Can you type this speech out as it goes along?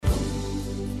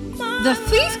The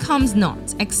thief comes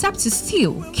not, except to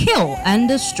steal, kill, and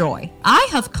destroy. I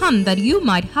have come that you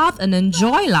might have and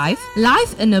enjoy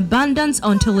life in abundance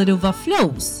until it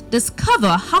overflows.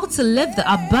 Discover how to live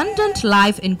the abundant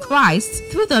life in Christ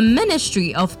through the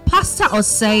ministry of Pastor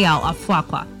Oseial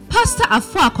Afuakwa. Pastor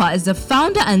Afuakwa is the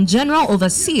founder and general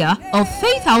overseer of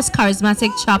Faith House Charismatic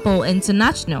Chapel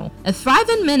International, a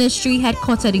thriving ministry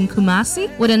headquartered in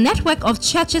Kumasi with a network of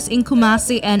churches in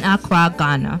Kumasi and Accra,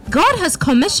 Ghana. God has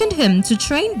commissioned him to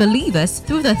train believers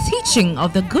through the teaching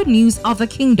of the good news of the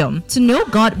kingdom to know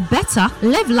God better,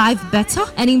 live life better,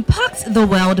 and impact the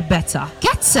world better.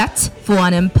 Get set for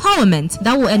an empowerment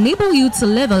that will enable you to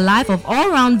live a life of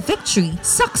all-round victory,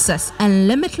 success, and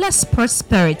limitless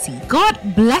prosperity. God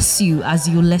bless you as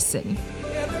you listen.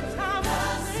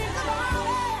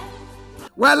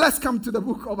 Well, let's come to the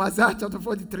book of Isaiah chapter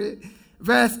 43,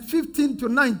 verse 15 to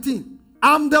 19.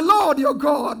 I'm the Lord your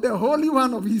God, the Holy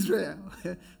One of Israel,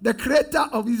 the Creator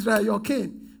of Israel, your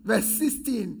King. Verse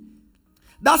 16.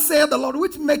 Thus saith the Lord,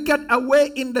 which maketh a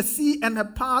way in the sea and a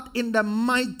path in the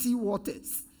mighty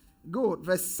waters. Good.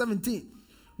 Verse 17.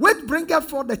 Which bringeth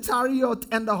forth the chariot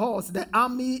and the horse, the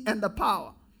army and the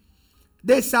power.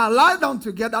 They shall lie down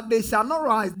together, they shall not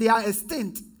rise, they are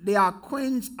extinct, they are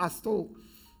quenched as tow.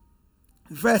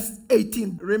 Verse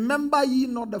 18. Remember ye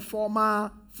not the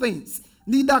former things,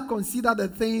 neither consider the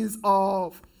things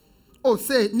of,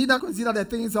 neither consider the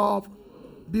things of,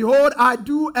 behold, I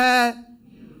do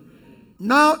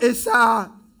now it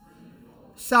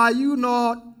shall you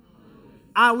not,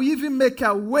 I will even make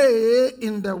a way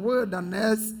in the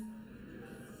wilderness.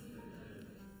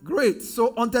 Great.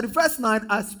 So on 31st night,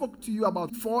 I spoke to you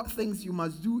about 4 things you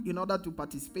must do in order to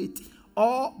participate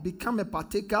or become a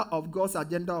partaker of God's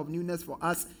agenda of newness for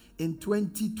us in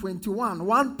 2021.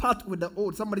 One, part with the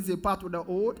old. Somebody say part with the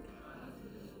old.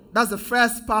 That's the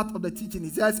first part of the teaching.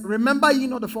 It says, remember ye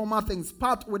not the former things,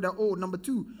 part with the old. Number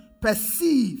 2,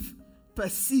 perceive.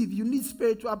 Perceive. You need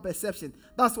spiritual perception.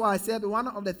 That's why I said one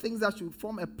of the things that should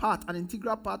form a part, an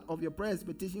integral part of your prayer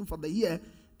expectation for the year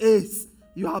is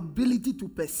your ability to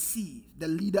perceive the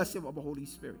leadership of the Holy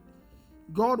Spirit.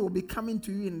 God will be coming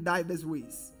to you in diverse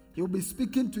ways. He will be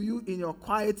speaking to you in your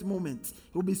quiet moments.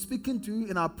 He will be speaking to you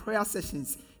in our prayer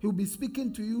sessions. He will be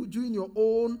speaking to you during your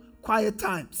own quiet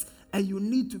times. And you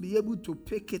need to be able to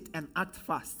pick it and act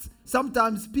fast.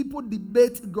 Sometimes people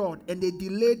debate God and they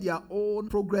delay their own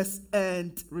progress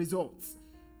and results.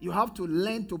 You have to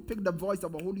learn to pick the voice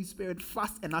of the Holy Spirit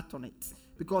fast and act on it.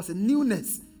 Because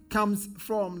newness comes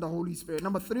from the Holy Spirit.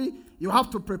 Number 3, you have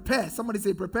to prepare. Somebody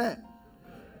say prepare.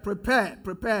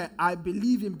 Prepare. I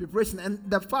believe in preparation. And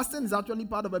the fasting is actually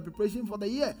part of a preparation for the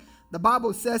year. The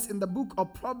Bible says in the book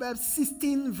of Proverbs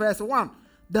 16 verse 1,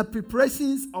 the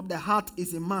preparations of the heart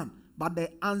is in man, but the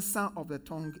answer of the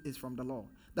tongue is from the Lord.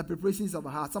 The preparations of the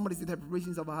heart. Somebody say the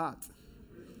preparations of the heart.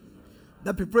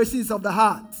 The preparations of the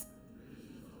heart.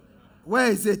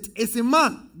 Where is it? It's in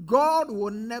man. God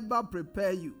will never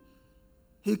prepare you.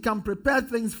 He can prepare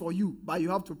things for you, but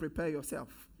you have to prepare yourself.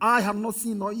 I have not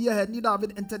seen nor ear heard, neither have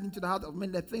it entered into the heart of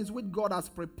men the things which God has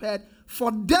prepared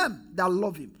for them that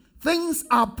love him. Things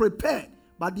are prepared,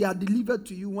 but they are delivered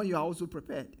to you when you are also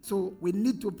prepared. So we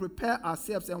need to prepare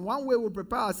ourselves. And one way we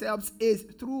prepare ourselves is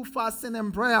through fasting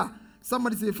and prayer.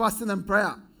 Somebody say fasting and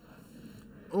prayer.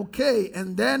 Okay,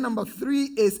 and then number 3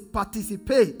 is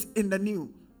participate in the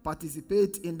new.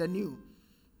 Participate in the new.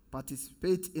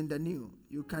 Participate in the new.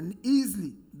 You can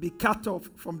easily be cut off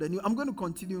from the new. I'm going to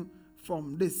continue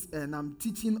from this, and I'm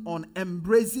teaching on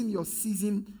embracing your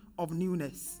season of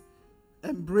newness.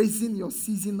 Embracing your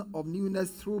season of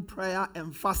newness through prayer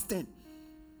and fasting.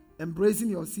 Embracing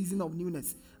your season of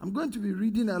newness. I'm going to be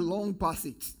reading a long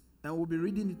passage, and we'll be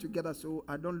reading it together so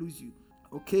I don't lose you.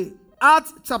 Okay.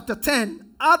 Acts chapter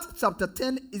 10. Acts chapter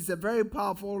 10 is a very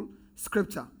powerful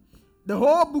scripture. The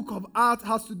whole book of Acts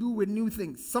has to do with new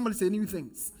things. Somebody say new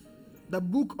things. The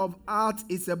book of Acts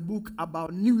is a book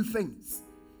about new things.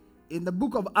 In the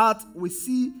book of Acts, we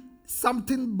see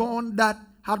something born that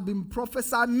had been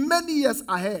prophesied many years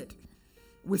ahead.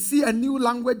 We see a new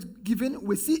language given.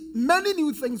 We see many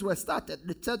new things were started.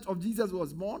 The church of Jesus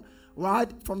was born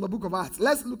right from the book of Acts.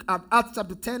 Let's look at Acts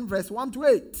chapter 10 verse 1 to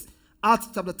 8. Acts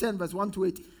chapter 10 verse 1 to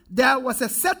 8. There was a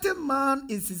certain man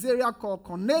in Caesarea called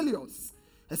Cornelius,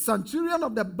 a centurion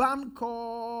of the band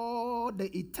called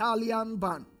the Italian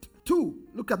band. 2,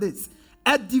 look at this.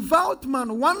 A devout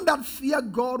man, one that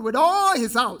feared God with all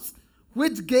his house,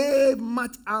 which gave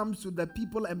much alms to the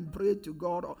people and prayed to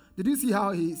God. Did you see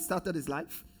how he started his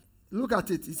life? Look at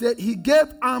it. He said he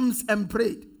gave alms and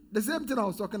prayed. The same thing I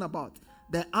was talking about.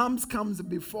 The alms comes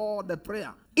before the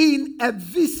prayer. In a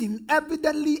vision,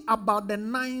 evidently about the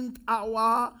 9th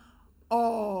hour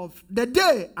of the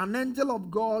day, an angel of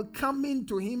God coming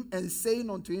to him and saying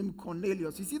unto him,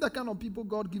 Cornelius. You see the kind of people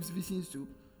God gives visions to?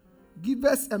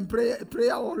 Givers and prayer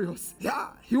warriors. Yeah,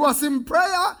 he was in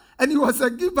prayer and he was a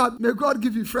giver. May God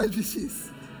give you fresh visions.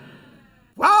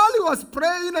 While he was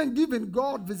praying and giving,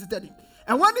 God visited him.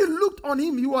 And when he looked on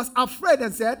him, he was afraid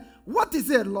and said, what is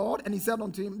it, Lord? And he said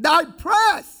unto him, thy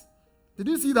prayers. Did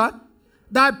you see that?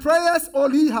 Thy prayers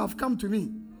only have come to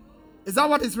me. Is that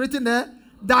what is written there?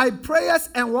 Thy prayers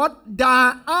and what?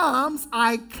 Thy alms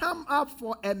I come up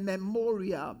for a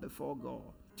memorial before God.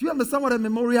 Do you understand what a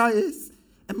memorial is?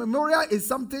 A memorial is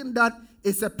something that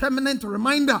is a permanent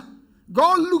reminder.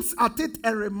 God looks at it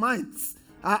and reminds.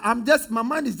 My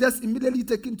mind is just immediately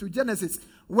taken to Genesis.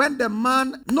 When the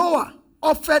man Noah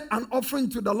offered an offering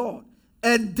to the Lord.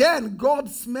 And then God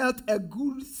smelled a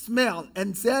good smell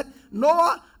and said,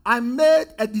 Noah, I made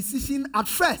a decision at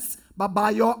first, but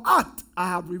by your act, I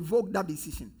have revoked that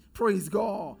decision. Praise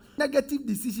God. Negative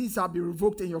decisions shall be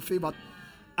revoked in your favor.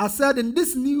 I said in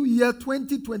this new year,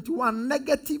 2021,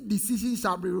 negative decisions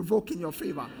shall be revoked in your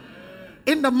favor.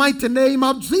 In the mighty name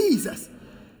of Jesus.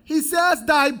 He says,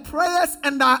 thy prayers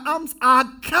and thy alms are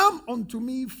come unto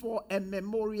me for a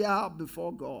memorial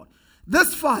before God.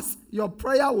 This fast, your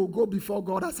prayer will go before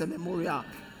God as a memorial.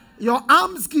 Your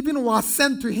alms giving was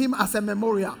sent to him as a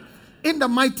memorial. In the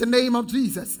mighty name of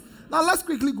Jesus. Now let's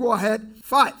quickly go ahead.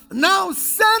 5. Now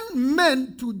send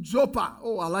men to Joppa.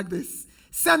 Oh, I like this.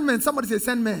 Send men. Somebody say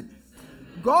send men.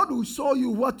 God will show you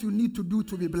what you need to do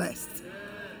to be blessed.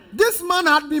 This man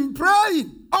had been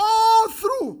praying all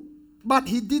through, but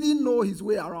he didn't know his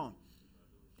way around.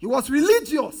 He was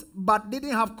religious, but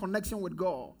didn't have connection with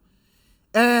God.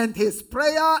 And his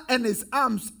prayer and his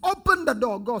arms opened the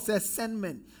door. God says, send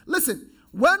men. Listen,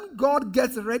 when God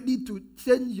gets ready to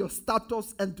change your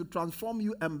status and to transform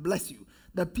you and bless you,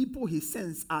 the people he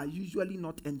sends are usually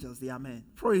not angels, they are men.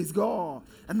 Praise God.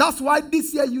 And that's why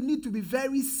this year you need to be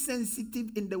very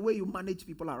sensitive in the way you manage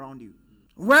people around you.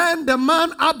 When the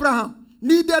man Abraham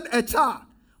needed a child,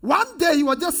 one day he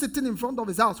was just sitting in front of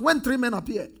his house when 3 men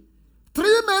appeared.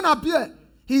 3 men appeared.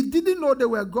 He didn't know they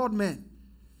were God men.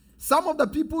 Some of the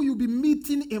people you'll be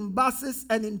meeting in buses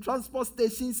and in transport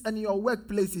stations and in your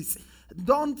workplaces,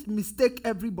 don't mistake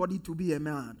everybody to be a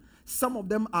man. Some of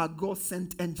them are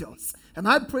God-sent angels. And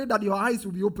I pray that your eyes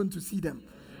will be open to see them.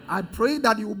 I pray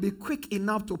that you will be quick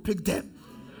enough to pick them.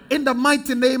 In the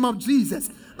mighty name of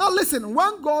Jesus. Now listen,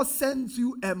 when God sends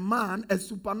you a man, a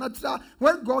supernatural,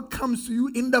 when God comes to you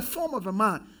in the form of a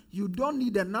man, you don't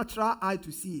need a natural eye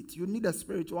to see it. You need a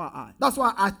spiritual eye. That's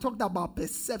why I talked about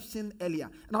perception earlier.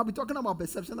 And I'll be talking about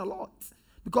perception a lot.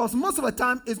 Because most of the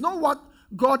time, it's not what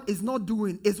God is not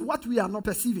doing, it's what we are not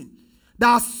perceiving. There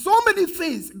are so many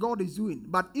things God is doing,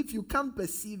 but if you can't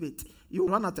perceive it, you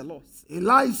run at a loss.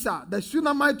 Elisha, the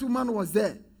Shunammite woman, was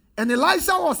there. And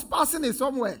Elisha was passing it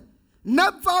somewhere.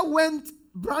 Never went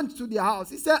branch to their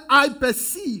house. He said, I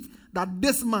perceive that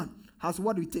this man has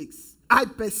what it takes. I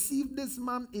perceive this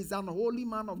man is an holy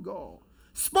man of God.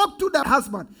 Spoke to the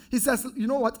husband. He says, you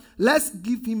know what? Let's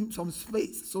give him some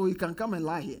space so he can come and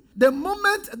lie here. The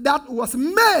moment that was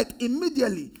made,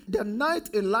 immediately, the night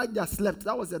Elijah slept,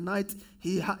 that was the night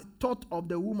he had thought of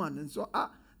the woman. And so,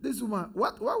 this woman,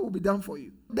 what will be done for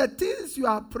you? The things you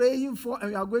are praying for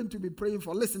and you are going to be praying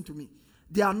for, listen to me.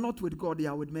 They are not with God, they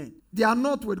are with men. They are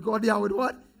not with God, they are with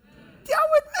what? They are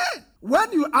with men.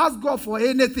 When you ask God for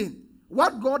anything,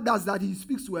 what God does that he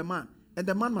speaks to a man and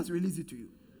the man must release it to you.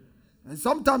 And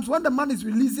sometimes when the man is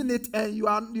releasing it and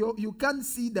you can't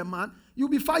see the man, you'll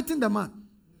be fighting the man.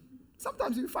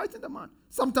 Sometimes you'll be fighting the man.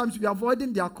 Sometimes you'll be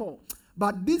avoiding their call.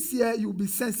 But this year you'll be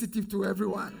sensitive to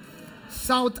everyone.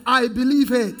 Shout, I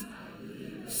believe it.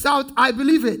 Shout, I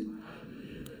believe it.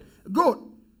 Good.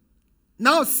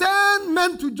 Now send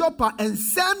men to Joppa and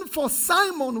send for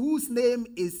Simon, whose name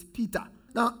is Peter.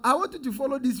 Now, I want you to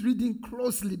follow this reading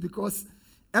closely because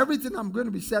everything I'm going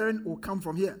to be sharing will come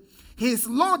from here. He is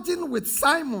lodging with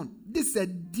Simon. This is a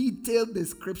detailed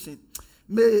description.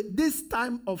 May this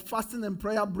time of fasting and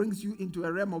prayer brings you into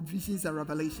a realm of visions and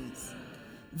revelations.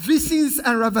 Visions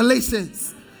and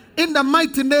revelations. In the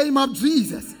mighty name of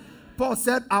Jesus. Paul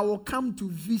said, I will come to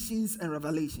visions and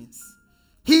revelations.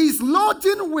 He is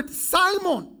lodging with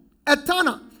Simon, a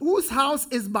tanner, whose house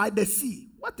is by the sea.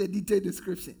 What a detailed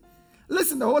description.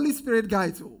 Listen, the Holy Spirit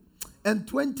guides you. And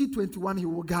 2021, he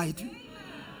will guide you.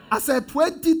 I said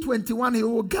 2021, he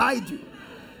will guide you.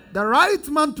 The right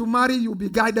man to marry, you'll be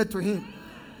guided to him.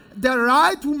 The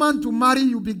right woman to marry,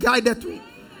 you'll be guided to him.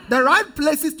 The right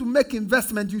places to make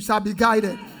investment, you shall be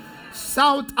guided.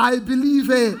 Shout, I believe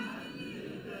it.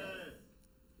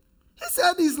 He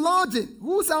said he's lodging,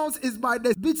 whose house is by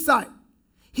the beach side.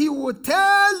 He will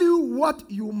tell you what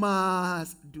you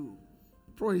must do.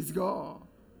 Praise God.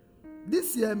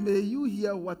 This year, may you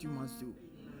hear what you must do.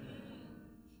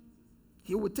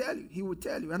 He will tell you. He will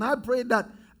tell you. And I pray that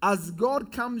as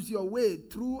God comes your way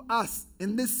through us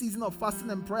in this season of fasting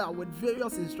and prayer with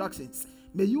various instructions,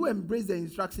 may you embrace the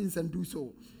instructions and do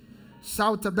so.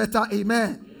 Shout a better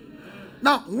amen.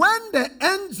 Now, when the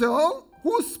angel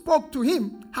who spoke to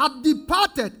him had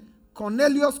departed,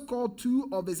 Cornelius called 2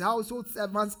 of his household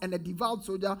servants and a devout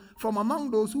soldier from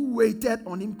among those who waited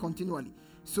on him continually.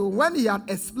 So when he had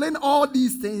explained all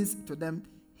these things to them,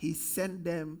 he sent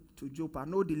them to Joppa.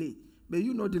 No delay. May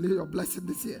you not delay your blessing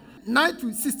this year.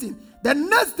 9-16. The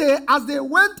next day, as they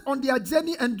went on their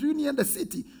journey and drew near the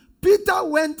city, Peter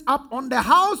went up on the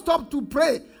housetop to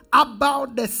pray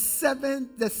about the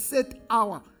 6th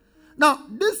hour. Now,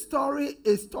 this story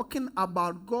is talking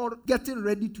about God getting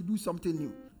ready to do something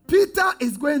new. Peter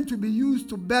is going to be used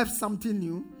to birth something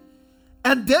new.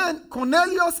 And then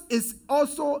Cornelius is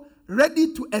also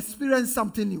ready to experience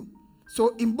something new.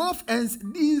 So in both ends,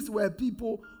 these were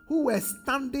people who were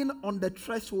standing on the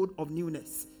threshold of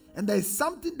newness. And there is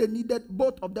something they needed,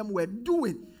 both of them were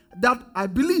doing, that I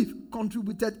believe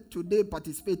contributed to their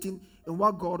participating in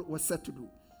what God was set to do.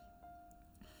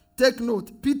 Take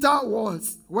note, Peter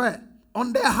was where?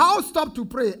 On the housetop to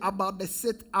pray about the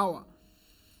 6th hour.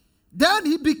 Then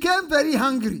he became very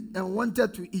hungry and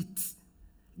wanted to eat.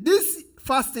 This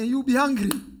fasting, you'll be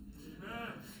hungry.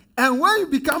 Amen. And when you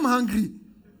become hungry,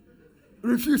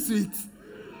 refuse to eat.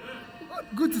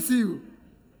 Good to see you.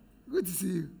 Good to see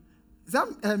you. Is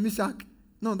that Meshach?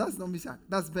 No, that's not Meshach.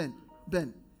 That's Ben.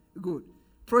 Ben. Good.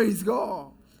 Praise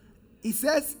God. He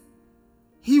says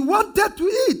he wanted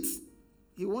to eat.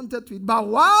 He wanted to eat. But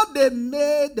while they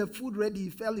made the food ready, he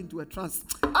fell into a trance.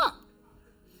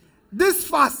 This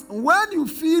fast, when you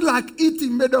feel like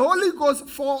eating, may the Holy Ghost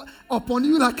fall upon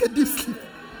you like a deep sleep.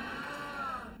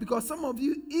 Because some of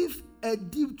you, if a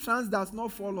deep trance does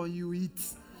not fall on you, eat.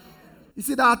 You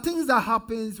see, there are things that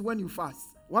happens when you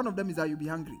fast. One of them is that you'll be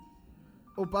hungry.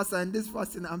 Oh, Pastor, in this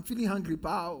fasting, I'm feeling hungry.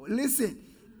 Pow. Listen,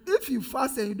 if you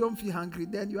fast and you don't feel hungry,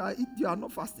 then you are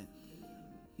not fasting.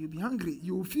 You'll be hungry.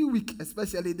 You will feel weak,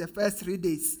 especially the first 3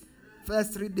 days.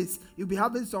 First 3 days, you'll be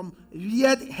having some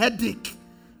weird headache.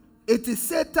 It is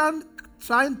Satan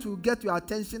trying to get your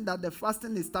attention that the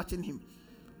fasting is touching him.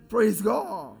 Praise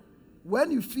God.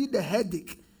 When you feel the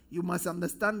headache, you must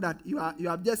understand that you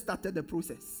have just started the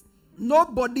process.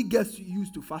 Nobody gets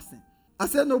used to fasting. I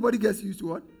said nobody gets used to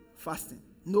what? Fasting.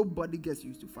 Nobody gets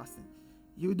used to fasting.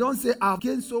 You don't say, I've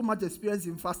gained so much experience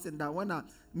in fasting that when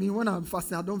I'm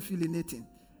fasting, I don't feel anything.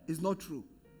 It's not true.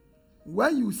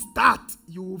 When you start,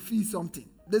 you will feel something.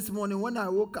 This morning when I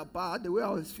woke up, the way I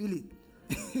was feeling,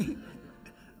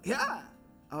 yeah,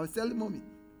 I was telling mommy,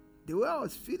 the way I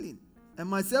was feeling. And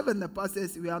myself and the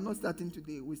pastors, we are not starting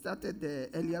today. We started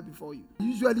earlier before you.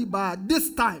 Usually by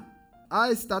this time,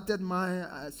 I started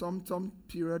my some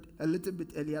period a little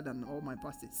bit earlier than all my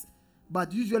pastors.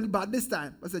 But usually by this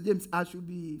time, Pastor James, I should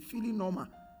be feeling normal.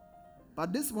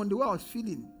 But this one, the way I was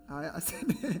feeling, I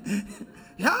said,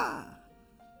 yeah.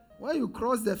 When you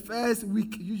cross the first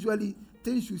week, usually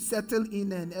things should settle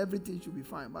in and everything should be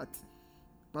fine.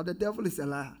 But the devil is a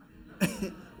liar.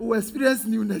 Who experience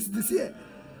newness this year?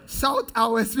 Shout, I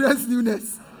will experience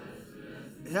newness.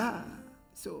 Yeah.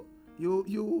 So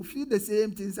you feel the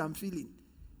same things I'm feeling.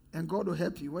 And God will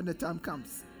help you when the time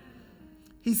comes.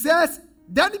 He says,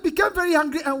 then he became very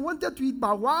hungry and wanted to eat.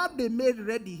 But while they made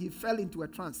ready, he fell into a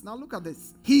trance. Now look at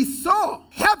this. He saw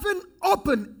heaven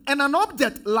open and an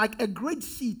object like a great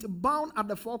sheet bound at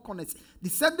the four corners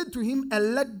descended to him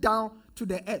and let down to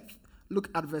the earth. Look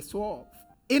at verse 12.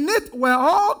 In it were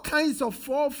all kinds of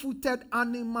four-footed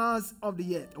animals of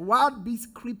the earth, wild beasts,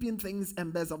 creeping things,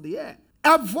 and birds of the air.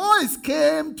 A voice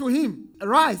came to him,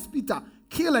 Arise, Peter,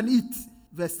 kill and eat.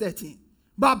 Verse 13.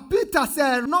 But Peter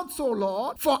said, Not so,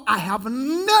 Lord, for I have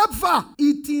never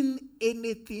eaten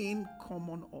anything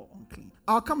common or unclean.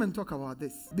 I'll come and talk about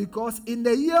this. Because in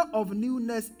the year of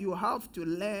newness, you have to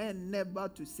learn never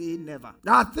to say never.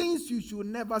 There are things you should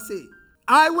never say.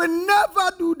 I will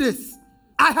never do this.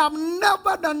 I have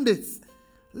never done this.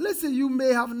 Listen, you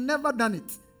may have never done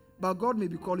it, but God may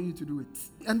be calling you to do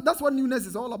it. And that's what newness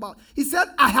is all about. He said,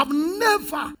 I have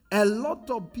never. A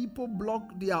lot of people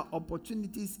block their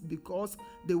opportunities because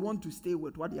they want to stay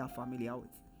with what they are familiar with.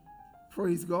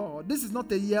 Praise God. This is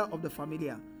not a year of the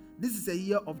familiar. This is a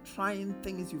year of trying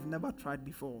things you've never tried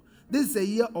before. This is a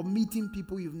year of meeting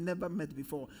people you've never met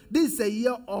before. This is a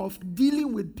year of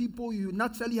dealing with people you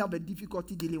naturally have a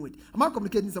difficulty dealing with. Am I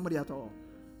communicating with somebody at all?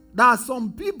 There are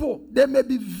some people, they may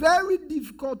be very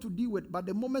difficult to deal with, but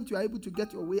the moment you are able to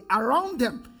get your way around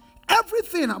them,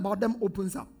 everything about them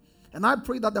opens up. And I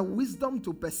pray that the wisdom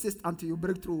to persist until you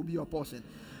break through will be your portion.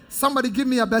 Somebody give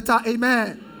me a better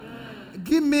amen.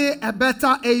 Give me a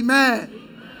better amen.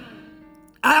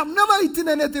 I have never eaten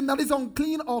anything that is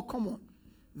unclean or common.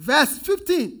 Verse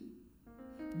 15.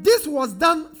 This was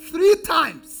done 3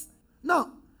 times.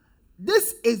 Now,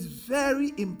 this is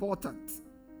very important.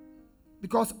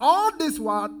 Because all this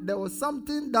while, there was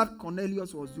something that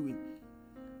Cornelius was doing.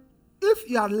 If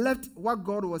he had left what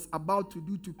God was about to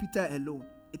do to Peter alone,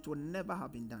 it would never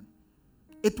have been done.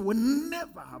 It would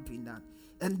never have been done.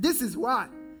 And this is why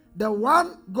the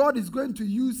one God is going to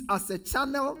use as a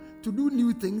channel to do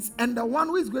new things and the one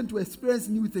who is going to experience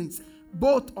new things,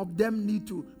 both of them need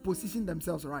to position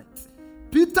themselves right.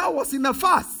 Peter was in a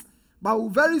fast, but we'll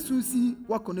very soon see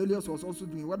what Cornelius was also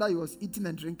doing, whether he was eating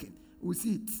and drinking. We'll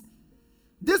see it.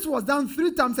 This was done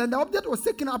 3 times, and the object was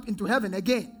taken up into heaven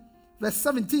again. Verse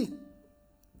 17.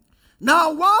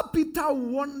 Now, while Peter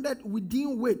wondered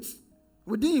within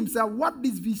himself what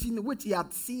this vision which he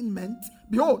had seen meant,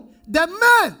 behold, the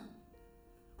man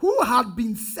who had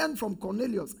been sent from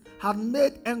Cornelius had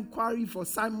made inquiry for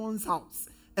Simon's house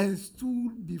and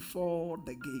stood before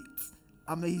the gate.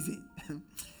 Amazing.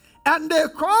 And they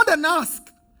called and asked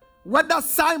whether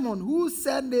Simon, whose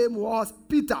surname was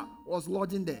Peter, was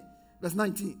lodging there. Verse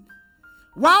 19.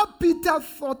 While Peter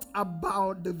thought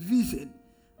about the vision,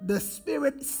 the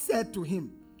Spirit said to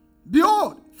him,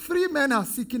 behold, 3 men are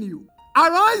seeking you.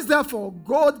 Arise therefore,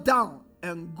 go down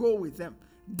and go with them,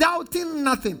 doubting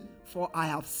nothing, for I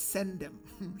have sent them.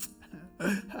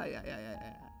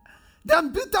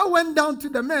 Then Peter went down to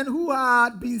the men who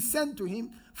had been sent to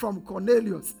him from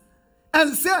Cornelius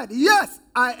and said, yes,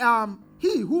 I am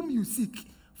he whom you seek.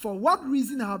 For what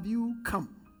reason have you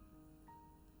come?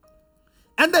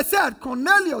 And they said,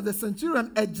 Cornelius the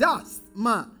centurion, a just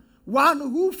man, one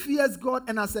who fears God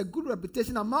and has a good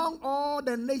reputation among all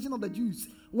the nation of the Jews,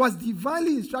 was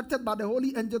divinely instructed by the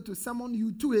holy angel to summon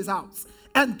you to his house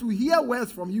and to hear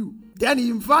words from you. Then he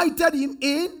invited him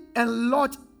in and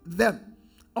lodged them.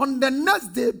 On the next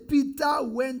day, Peter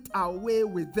went away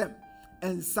with them,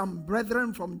 and some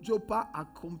brethren from Joppa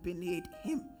accompanied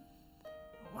him.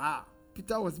 Wow,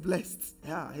 Peter was blessed.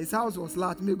 Yeah, his house was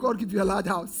large. May God give you a large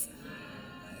house.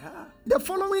 Yeah. The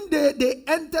following day, they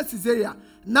entered Caesarea.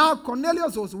 Now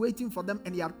Cornelius was waiting for them,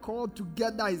 and he had called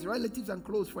together his relatives and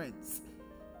close friends.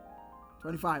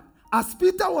 25. As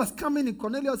Peter was coming in,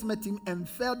 Cornelius met him and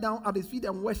fell down at his feet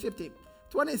and worshipped him.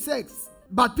 26.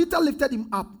 But Peter lifted him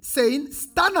up, saying,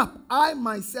 stand up, I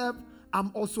myself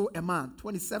am also a man.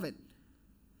 27.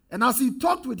 And as he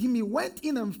talked with him, he went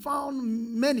in and found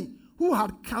many who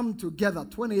had come together.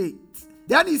 28.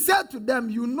 Then he said to them,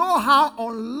 you know how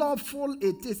unlawful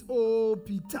it is. Oh,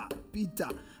 Peter.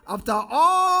 After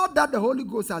all that the Holy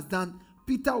Ghost has done,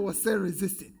 Peter was still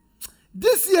resisting.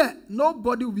 This year,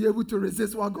 nobody will be able to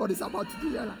resist what God is about to do.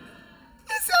 He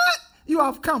said, you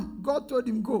have come. God told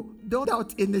him, go. Don't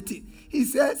doubt anything. He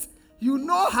says, you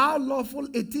know how lawful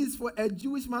it is for a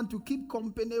Jewish man to keep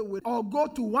company with or go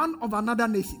to one of another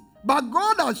nation. But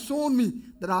God has shown me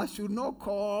that I should not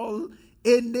call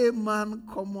any man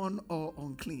common or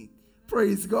unclean.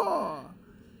 Praise God.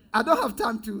 I don't have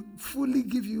time to fully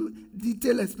give you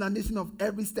detailed explanation of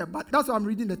every step, but that's why I'm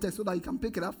reading the text so that you can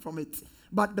pick it up from it.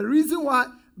 But the reason why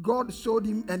God showed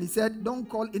him and he said, don't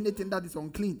call anything that is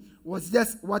unclean, was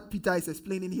just what Peter is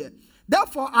explaining here.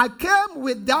 Therefore, I came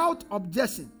without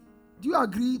objection. Do you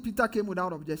agree Peter came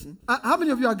without objection? How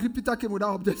many of you agree Peter came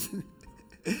without objection?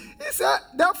 He said,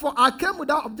 therefore, I came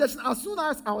without objection as soon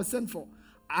as I was sent for.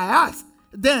 I asked,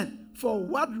 then, for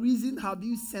what reason have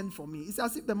you sent for me? It's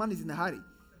as if the man is in a hurry.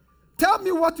 Tell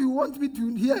me what you want me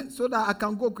to hear so that I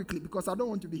can go quickly because I don't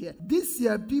want to be here. This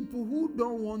year, people who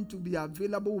don't want to be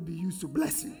available will be used to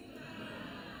bless you.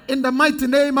 In the mighty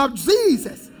name of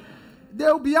Jesus. They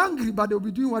will be angry, but they will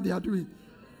be doing what they are doing.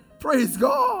 Praise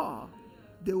God.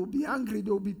 They will be angry.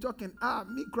 They will be talking,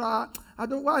 Mikra,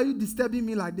 why are you disturbing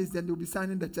me like this? Then they'll be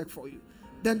signing the check for you.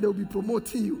 Then they'll be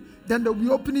promoting you. Then they'll be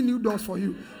opening new doors for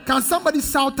you. Can somebody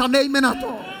shout an amen at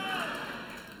all?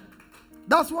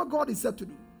 That's what God is said to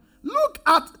do. Look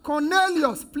at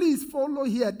Cornelius. Please follow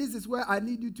here. This is where I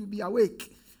need you to be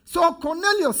awake. So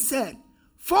Cornelius said,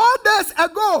 4 days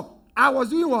ago, I was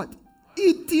doing what?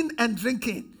 Eating and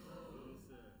drinking.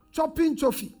 Chopping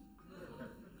chofi.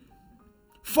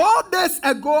 4 days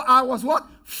ago, I was what?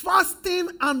 Fasting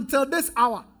until this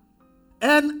hour.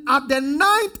 And at the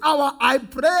 9th hour, I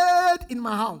prayed in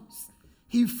my house.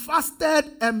 He fasted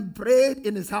and prayed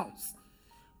in his house.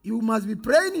 You must be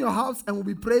praying in your house and will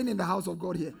be praying in the house of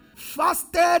God here.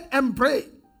 Fasted and prayed.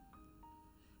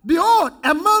 Behold,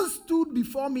 a man stood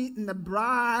before me in a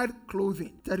bright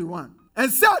clothing. 31.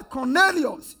 And said,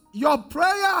 Cornelius, your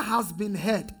prayer has been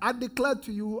heard. I declare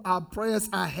to you, our prayers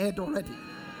are heard already.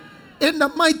 In the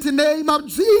mighty name of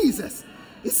Jesus.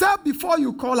 He said, before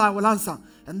you call, I will answer.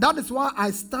 And that is why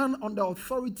I stand on the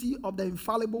authority of the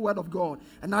infallible word of God.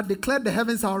 And I declare the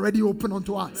heavens are already open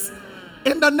unto us.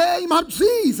 In the name of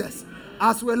Jesus.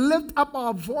 As we lift up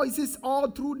our voices all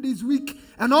through this week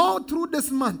and all through this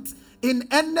month, in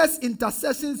endless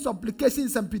intercessions,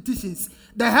 supplications, and petitions,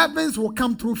 the heavens will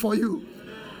come through for you.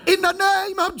 In the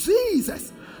name of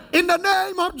Jesus. In the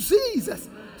name of Jesus.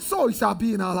 So it shall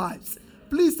be in our lives.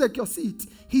 Please take your seat.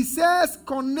 He says,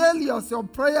 Cornelius, your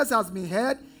prayers has been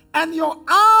heard, and your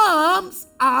arms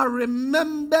are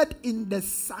remembered in the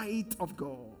sight of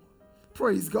God.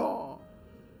 Praise God.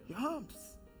 Your arms.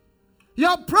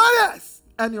 Your prayers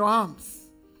and your arms.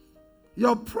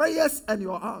 Your prayers and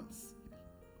your arms.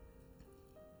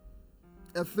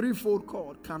 A threefold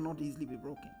cord cannot easily be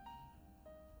broken.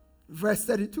 Verse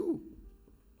 32.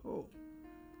 Oh.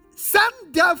 Send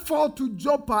therefore to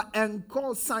Joppa and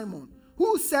call Simon,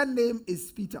 whose surname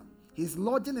is Peter. He's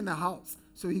lodging in a house.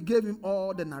 So he gave him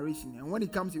all the narration. And when he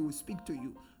comes, he will speak to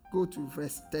you. Go to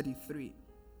verse 33.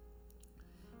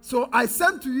 So I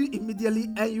sent to you immediately,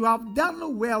 and you have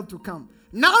done well to come.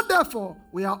 Now therefore,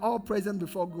 we are all present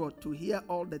before God to hear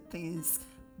all the things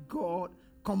God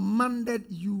commanded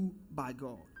you by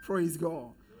God. Praise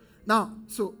God. Now,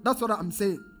 so that's what I'm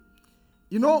saying.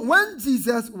 You know, when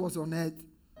Jesus was on earth,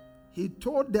 he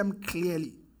told them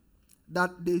clearly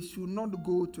that they should not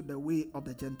go to the way of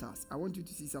the Gentiles. I want you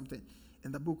to see something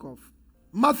in the book of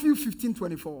Matthew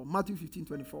 15:24. Matthew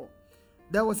 15:24.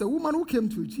 There was a woman who came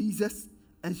to Jesus,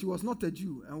 and she was not a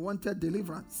Jew and wanted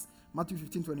deliverance. Matthew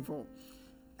 15:24.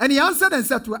 And he answered and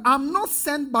said to her, I'm not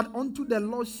sent but unto the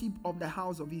lost sheep of the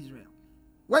house of Israel.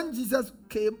 When Jesus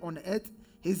came on earth,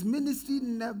 his ministry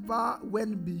never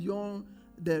went beyond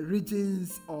the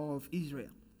regions of Israel.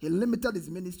 He limited his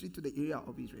ministry to the area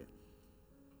of Israel.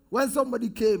 When somebody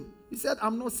came, he said,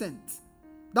 I'm not sent.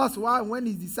 That's why when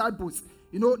his disciples,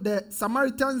 the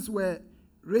Samaritans were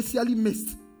racially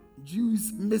mixed.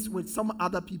 Jews mixed with some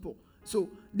other people. So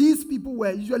these people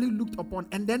were usually looked upon.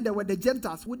 And then there were the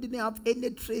Gentiles who didn't have any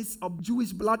trace of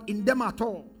Jewish blood in them at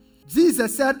all.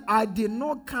 Jesus said, I did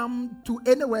not come to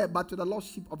anywhere but to the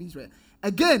lost sheep of Israel.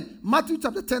 Again, Matthew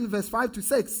chapter 10, verse 5 to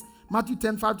 6. Matthew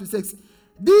 10, 5 to 6.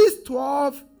 These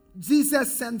 12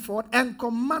 Jesus sent forth and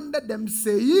commanded them,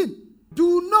 saying,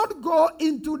 do not go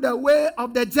into the way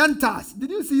of the Gentiles. Did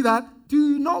you see that?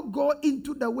 Do not go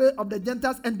into the way of the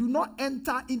Gentiles, and do not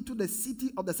enter into the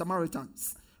city of the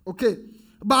Samaritans. Okay.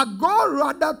 But go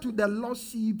rather to the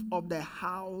lost sheep of the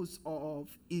house of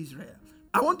Israel.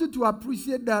 I want you to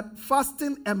appreciate that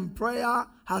fasting and prayer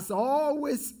has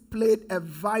always played a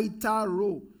vital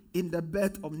role in the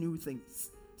birth of new things.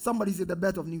 Somebody say the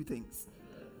birth of new things.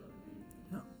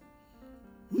 No.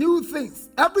 New things.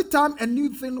 Every time a new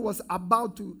thing was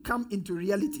about to come into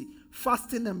reality,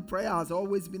 fasting and prayer has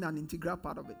always been an integral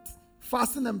part of it.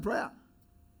 Fasting and prayer.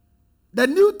 The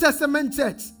New Testament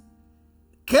church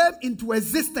came into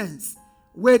existence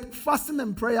with fasting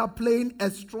and prayer playing a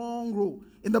strong role.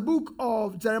 In the book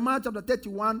of Jeremiah chapter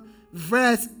 31,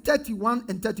 verse 31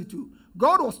 and 32,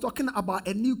 God was talking about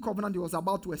a new covenant he was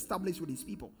about to establish with his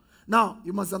people. Now,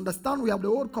 you must understand we have the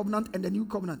old covenant and the new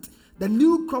covenant. The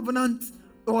new covenant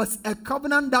was a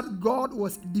covenant that God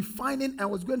was defining and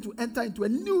was going to enter into a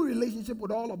new relationship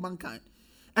with all of mankind.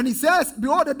 And he says,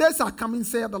 behold, the days are coming,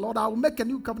 saith the Lord, I will make a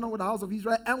new covenant with the house of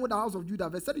Israel and with the house of Judah.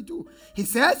 Verse 32. He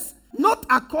says, not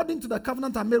according to the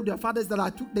covenant I made with their fathers that I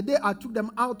took the day I took them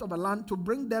out of a land to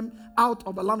bring them out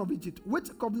of the land of Egypt, which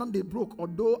covenant they broke,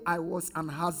 although I was an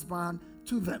husband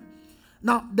to them.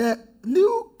 Now, the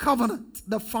new covenant,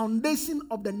 the foundation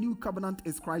of the new covenant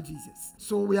is Christ Jesus.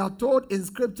 So we are told in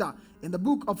scripture, in the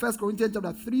book of 1 Corinthians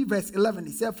chapter 3, verse 11,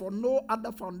 he said, for no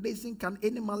other foundation can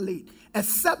any man lay,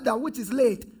 except that which is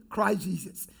laid, Christ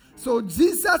Jesus. So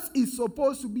Jesus is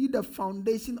supposed to be the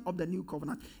foundation of the new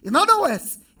covenant. In other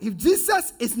words, if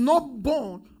Jesus is not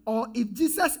born, or if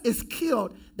Jesus is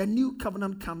killed, the new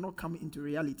covenant cannot come into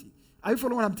reality. Are you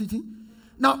following what I'm teaching?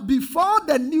 Now, before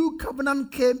the new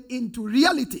covenant came into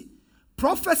reality,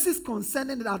 prophecies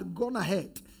concerning it had gone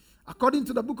ahead. According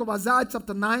to the book of Isaiah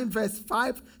chapter 9, verse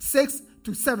 5, 6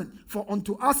 to 7. For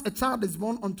unto us a child is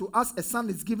born, unto us a son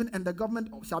is given, and the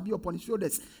government shall be upon his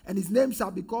shoulders. And his name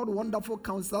shall be called Wonderful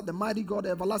Counselor, the Mighty God,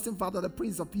 the Everlasting Father, the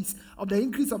Prince of Peace. Of the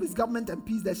increase of his government and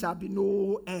peace there shall be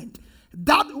no end.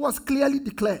 That was clearly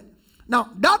declared. Now,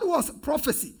 that was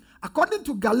prophecy. According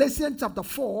to Galatians chapter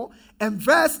 4 and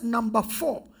verse number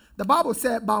 4, the Bible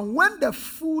said, but when the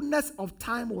fullness of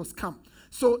time was come,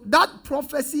 so that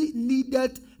prophecy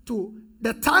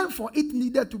the time for it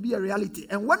needed to be a reality.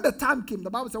 And when the time came,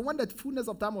 the Bible said, when the fullness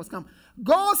of time was come,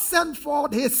 God sent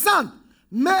forth his son,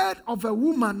 made of a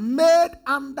woman, made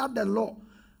under the law.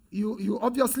 You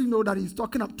obviously know that he's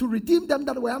talking up to redeem them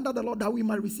that were under the law, that we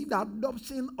might receive the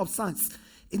adoption of sons.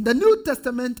 In the New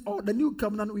Testament or the New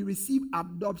Covenant, we receive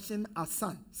adoption as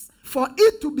sons. For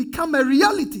it to become a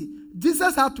reality,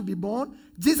 Jesus had to be born,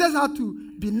 Jesus had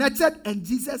to be nurtured, and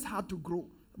Jesus had to grow.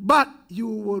 But you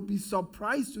will be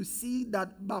surprised to see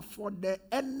that but for the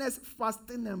earnest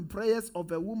fasting and prayers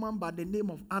of a woman by the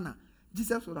name of Anna,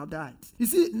 Jesus would have died. You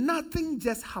see, nothing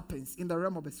just happens in the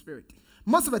realm of the spirit.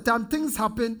 Most of the time, things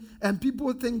happen and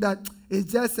people think that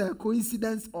it's just a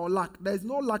coincidence or luck. There is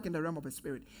no luck in the realm of the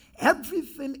spirit.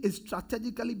 Everything is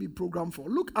strategically be programmed for.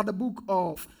 Look at the book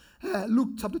of Luke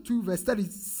chapter 2, verse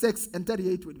 36 and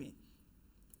 38 with me.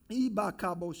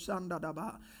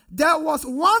 There was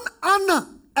one Anna,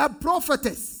 a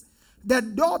prophetess, the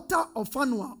daughter of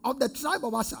Phanuel of the tribe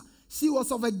of Asher. She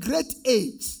was of a great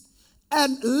age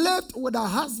and lived with her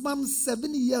husband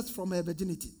 7 years from her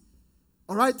virginity.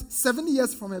 All right, 7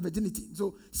 years from her virginity.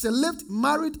 So she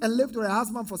married and lived with her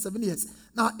husband for 7 years.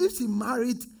 Now, if she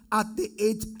married at the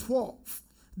age 12,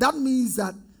 that means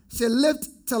that she lived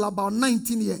till about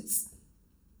 19 years.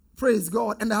 Praise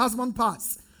God. And the husband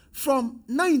passed. From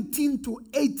 19 to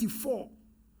 84,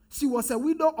 she was a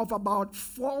widow of about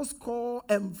 4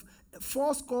 and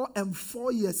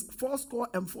 4 years.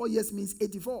 4 years means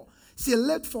 84. She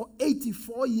lived for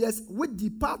 84 years with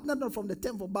departed from the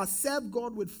temple, but served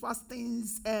God with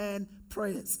fastings and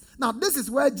prayers. Now, this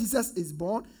is where Jesus is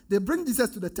born. They bring Jesus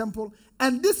to the temple,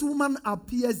 and this woman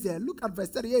appears there. Look at verse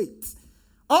 38.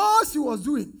 All she was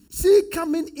doing, she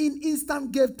coming in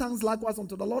instant gave thanks likewise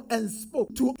unto the Lord and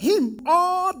spoke to him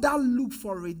all that look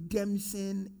for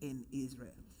redemption in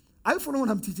Israel. Are you following what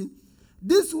I'm teaching?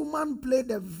 This woman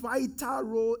played a vital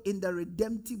role in the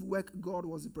redemptive work God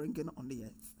was bringing on the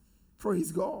earth.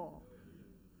 Praise God.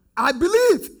 I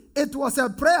believe it was a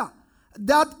prayer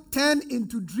that turned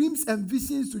into dreams and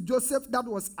visions to Joseph that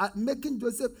was making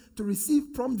Joseph to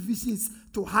receive prompt visions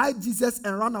to hide Jesus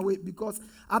and run away, because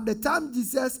at the time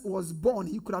Jesus was born,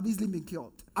 he could have easily been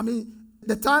killed. I mean,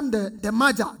 the time the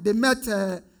Magi, they met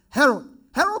Herod.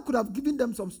 Herod could have given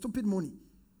them some stupid money.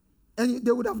 And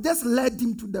they would have just led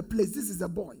him to the place. This is a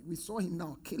boy. We saw him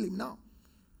now. Kill him now.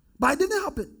 But it didn't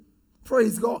happen.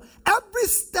 Praise God. Every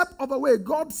step of the way,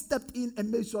 God stepped in and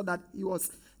made sure that he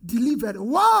was delivered.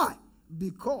 Why?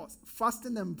 Because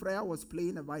fasting and prayer was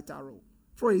playing a vital role.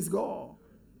 Praise God.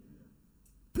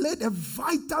 Played a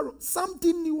vital role.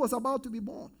 Something new was about to be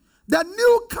born. The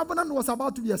new covenant was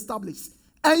about to be established.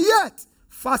 And yet,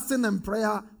 fasting and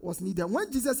prayer was needed.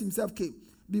 When Jesus himself came,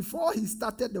 before he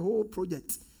started the whole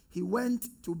project, he went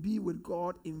to be with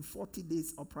God in 40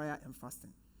 days of prayer and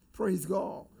fasting. Praise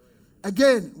God.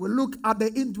 Again, we look at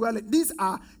the indwelling. These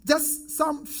are just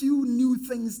some few new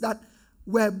things that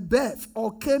were birthed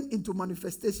or came into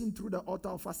manifestation through the altar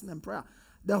of fasting and prayer.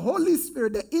 The Holy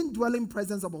Spirit, the indwelling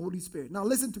presence of the Holy Spirit. Now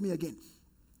listen to me again.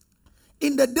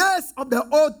 In the days of the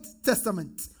Old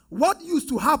Testament, what used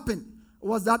to happen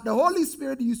was that the Holy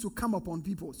Spirit used to come upon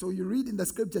people. So you read in the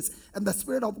scriptures, and the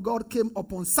Spirit of God came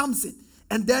upon Samson.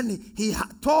 And then he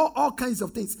tore all kinds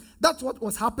of things. That's what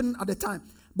was happening at the time.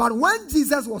 But when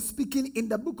Jesus was speaking in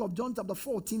the book of John chapter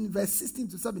 14, verse 16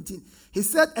 to 17, he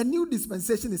said a new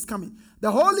dispensation is coming.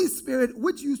 The Holy Spirit,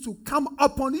 which used to come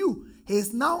upon you, he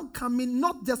is now coming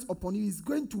not just upon you, he's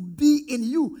going to be in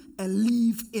you and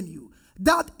live in you.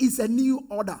 That is a new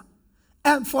order.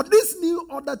 And for this new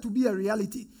order to be a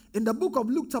reality, in the book of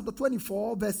Luke chapter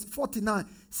 24, verse 49,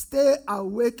 stay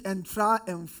awake and try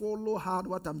and follow hard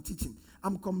what I'm teaching.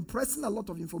 I'm compressing a lot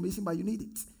of information, but you need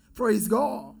it. Praise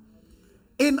God.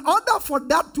 In order for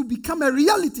that to become a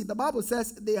reality, the Bible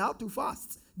says they have to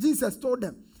fast. Jesus told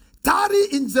them, tarry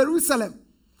in Jerusalem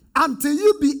until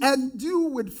you be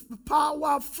endued with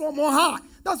power from on high.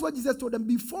 That's what Jesus told them.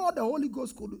 Before the Holy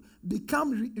Ghost could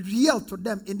become real to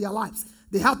them in their lives,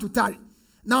 they had to tarry.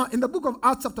 Now, in the book of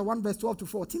Acts chapter 1, verse 12 to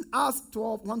 14, Acts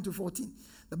 12, 1 to 14,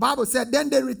 the Bible said, then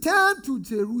they returned to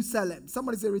Jerusalem.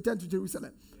 Somebody say, return to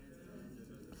Jerusalem.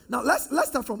 Now, let's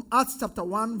start from Acts chapter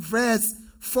 1, verse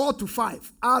 4 to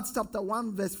 5. Acts chapter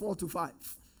 1, verse 4 to 5.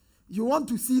 You want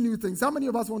to see new things. How many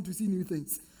of us want to see new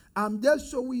things? I'm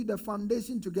just showing you the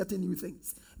foundation to getting new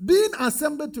things. Being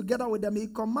assembled together with them, he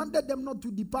commanded them not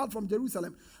to depart from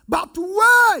Jerusalem, but to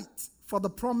wait for the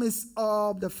promise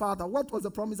of the Father. What was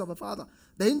the promise of the Father?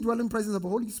 The indwelling presence of the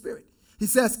Holy Spirit. He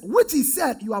says, which he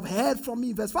said, you have heard from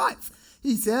me. Verse 5.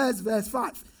 He says, verse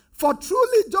 5. For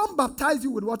truly John baptized you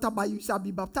with water, but you shall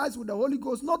be baptized with the Holy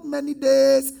Ghost not many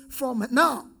days from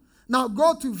now. Now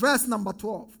go to verse number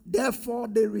 12. Therefore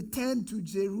they returned to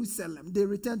Jerusalem. They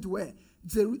returned to where?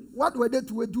 What were they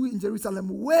to do in Jerusalem?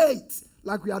 Wait,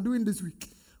 like we are doing this week.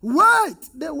 Wait,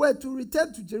 they were to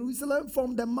return to Jerusalem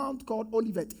from the mount called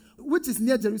Olivet, which is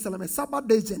near Jerusalem, a Sabbath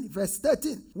day journey. Verse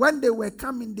 13. When they were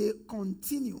coming, they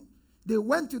continued. They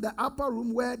went to the upper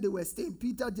room where they were staying.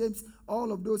 Peter, James,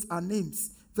 all of those are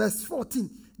names. Verse 14.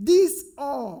 These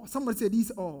all, somebody say these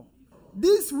all.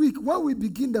 This week, when we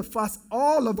begin the fast,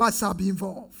 all of us shall be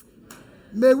involved.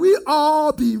 May we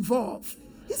all be involved.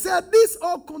 He said, this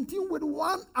all continue with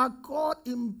one accord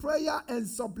in prayer and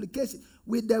supplication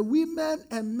with the women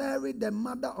and Mary, the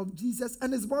mother of Jesus,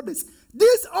 and his brothers.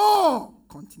 This all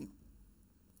continue.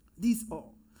 This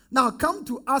all. Now come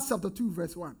to Acts chapter 2,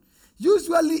 verse 1.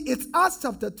 Usually it's Acts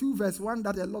chapter 2, verse 1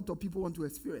 that a lot of people want to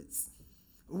experience.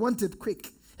 Want it quick.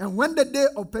 And when the day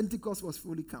of Pentecost was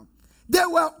fully come, they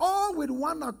were all with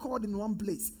one accord in one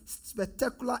place.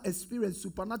 Spectacular experience,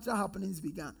 supernatural happenings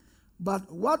began.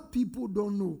 But what people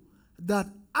don't know, that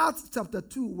Acts chapter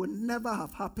 2 would never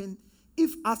have happened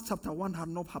if Acts chapter 1 had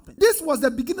not happened. This was the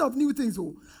beginning of new things.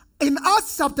 Oh. In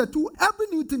Acts chapter 2, every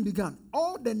new thing began.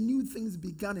 All the new things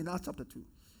began in Acts chapter 2.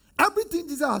 Everything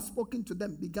Jesus has spoken to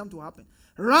them began to happen.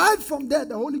 Right from there,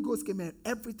 the Holy Ghost came and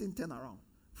everything turned around.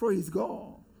 Praise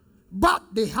God. But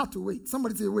they had to wait.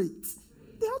 Somebody say wait.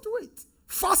 They had to wait.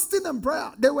 Fasting and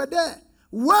prayer. They were there.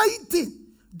 Waiting.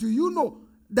 Do you know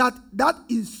that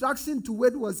instruction to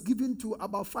wait was given to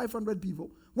about 500 people?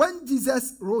 When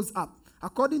Jesus rose up,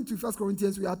 according to 1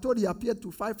 Corinthians, we are told he appeared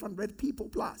to 500 people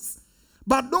plus.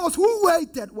 But those who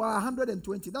waited were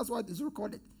 120. That's why it is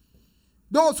recorded.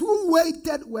 Those who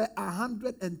waited were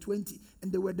 120.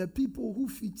 And they were the people who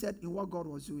featured in what God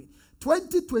was doing.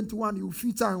 2021, you will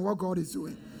feature in what God is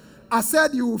doing. I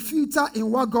said you will feature in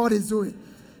what God is doing.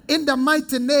 In the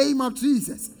mighty name of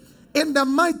Jesus. In the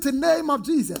mighty name of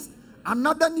Jesus.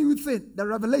 Another new thing, the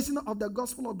revelation of the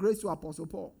gospel of grace to Apostle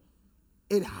Paul.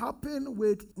 It happened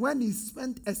when he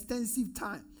spent extensive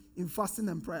time in fasting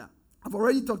and prayer. I've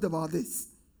already talked about this.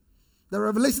 The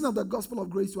revelation of the gospel of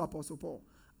grace to Apostle Paul.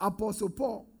 Apostle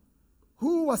Paul,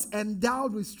 who was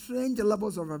endowed with strange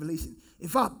levels of revelation. In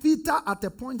fact, Peter at a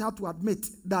point had to admit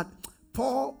that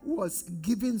Paul was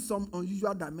given some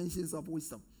unusual dimensions of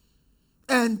wisdom.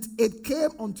 And it came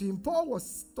unto him. Paul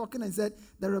was talking and said,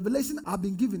 the revelation I've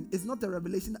been given is not a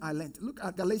revelation I learned. Look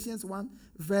at Galatians 1,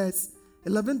 verse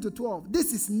 11 to 12.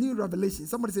 This is new revelation.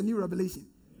 Somebody say new revelation.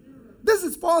 This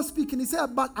is Paul speaking. He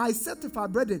said, but I certify,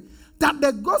 brethren, that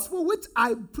the gospel which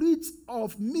I preach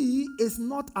of me is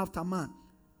not after man.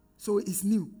 So it's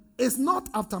new. It's not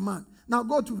after man. Now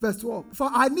go to verse 12. For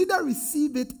I neither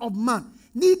received it of man,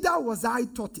 neither was I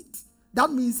taught it.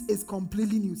 That means it's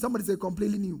completely new. Somebody say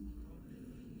completely new.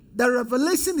 The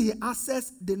revelation he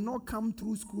accessed did not come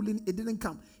through schooling. It didn't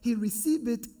come. He received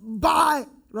it by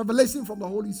revelation from the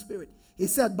Holy Spirit. He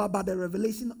said, but by the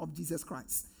revelation of Jesus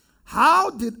Christ. How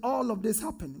did all of this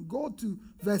happen? Go to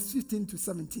verse 15 to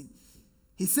 17.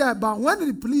 He said, but when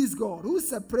it pleased God, who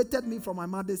separated me from my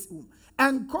mother's womb,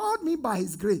 and called me by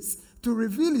his grace to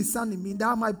reveal his son in me, that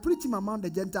I might preach him among the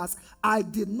Gentiles, I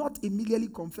did not immediately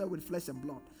confer with flesh and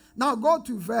blood. Now go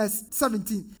to verse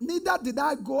 17. Neither did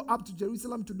I go up to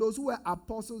Jerusalem to those who were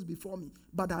apostles before me,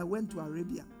 but I went to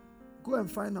Arabia. Go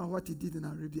and find out what he did in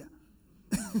Arabia.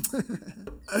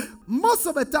 Most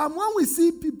of the time when we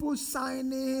see people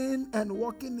shining and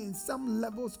walking in some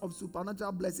levels of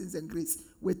supernatural blessings and grace,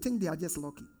 we think they are just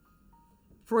lucky.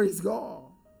 Praise God.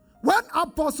 When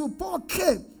Apostle Paul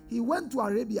came, he went to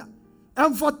Arabia.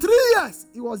 And for 3 years,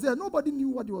 he was there. Nobody knew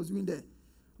what he was doing there.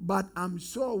 But I'm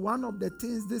sure one of the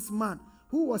things this man,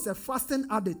 who was a fasting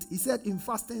addict, he said in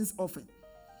fastings often,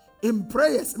 in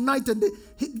prayers night and day,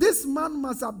 this man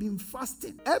must have been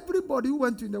fasting. Everybody who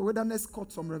went to the wilderness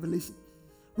caught some revelation.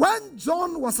 When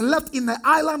John was left in the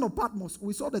island of Patmos,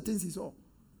 we saw the things he saw.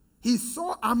 He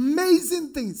saw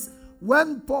amazing things.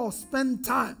 When Paul spent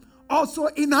time also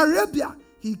in Arabia,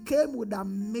 he came with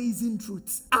amazing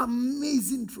truths.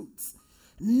 Amazing truths.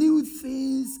 New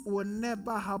things will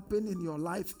never happen in your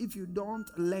life if you don't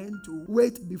learn to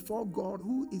wait before God,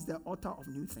 who is the author of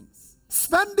new things.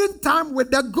 Spending time with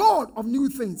the God of new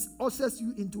things ushers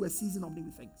you into a season of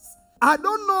new things. I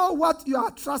don't know what you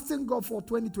are trusting God for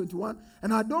 2021,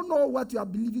 and I don't know what you are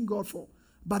believing God for,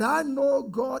 but I know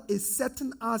God is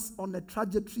setting us on a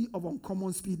trajectory of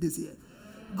uncommon speed this year.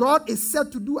 God is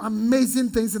set to do amazing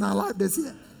things in our life this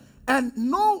year. And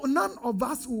none of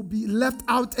us will be left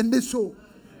out in this show.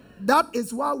 That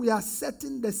is why we are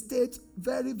setting the stage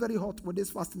very, very hot with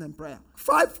this fasting and prayer.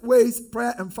 5 ways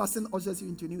prayer and fasting ushers you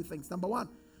into new things. Number 1,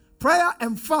 prayer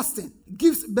and fasting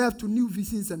gives birth to new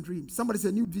visions and dreams. Somebody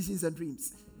say new visions and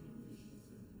dreams.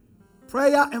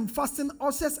 Prayer and fasting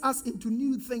ushers us into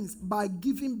new things by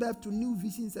giving birth to new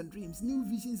visions and dreams. New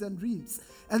visions and dreams.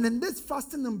 And in this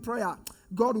fasting and prayer,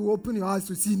 God will open your eyes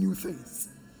to see new things.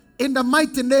 In the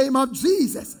mighty name of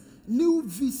Jesus, new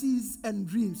visions and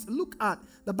dreams. Look at,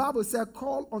 the Bible says,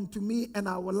 call unto me and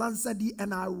I will answer thee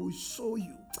and I will show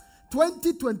you.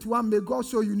 2021, may God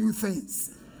show you new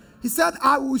things. He said,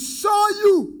 I will show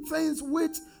you things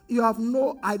which you have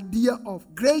no idea of.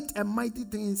 Great and mighty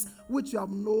things which you have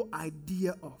no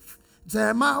idea of.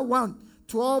 Jeremiah 11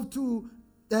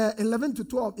 to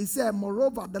 12, he said,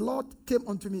 moreover, the Lord came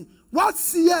unto me. What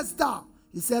seest thou?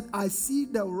 He said, I see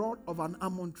the rod of an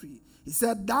almond tree. He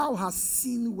said, thou hast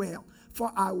seen well,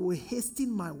 for I will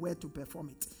hasten my word to perform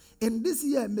it. In this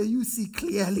year, may you see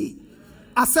clearly.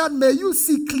 I said, may you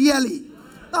see clearly.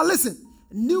 Now listen,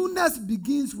 newness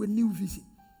begins with new vision.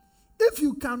 If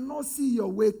you cannot see your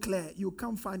way clear, you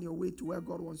can't find your way to where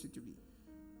God wants you to be.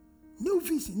 New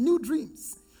vision, new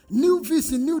dreams. New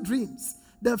vision, new dreams.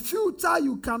 The future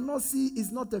you cannot see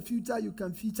is not the future you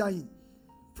can feature in.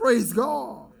 Praise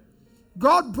God.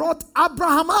 God brought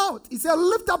Abraham out. He said,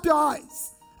 lift up your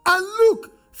eyes and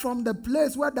look from the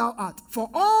place where thou art. For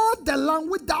all the land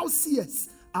which thou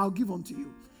seest, I'll give unto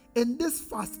you. In this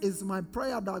fast is my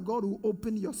prayer that God will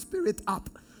open your spirit up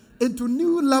into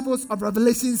new levels of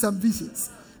revelations and visions.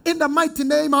 In the mighty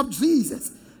name of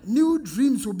Jesus, new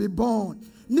dreams will be born.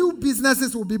 New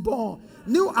businesses will be born.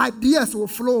 New ideas will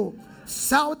flow.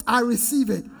 Shout, I receive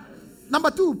it. Number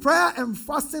 2, prayer and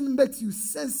fasting makes you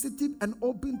sensitive and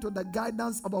open to the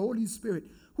guidance of the Holy Spirit,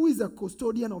 who is a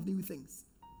custodian of new things.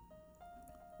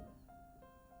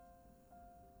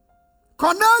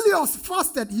 Cornelius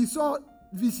fasted, he saw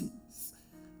visions.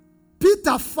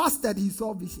 Peter fasted, he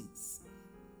saw visions.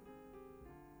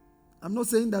 I'm not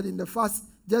saying that in the fast,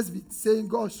 just be saying,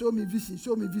 God, show me vision,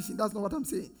 show me vision. That's not what I'm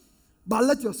saying. But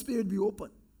let your spirit be open.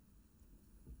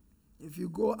 If you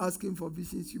go asking for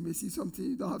visions, you may see something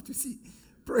you don't have to see.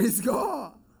 Praise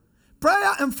God.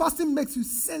 Prayer and fasting makes you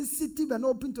sensitive and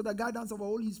open to the guidance of the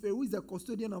Holy Spirit, who is the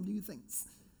custodian of new things.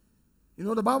 You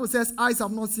know, the Bible says, eyes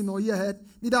have not seen or ear heard,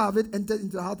 neither have it entered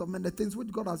into the heart of man, the things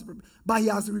which God has prepared. But he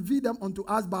has revealed them unto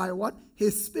us by what?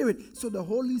 His Spirit. So the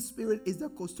Holy Spirit is the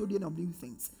custodian of new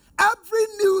things. Every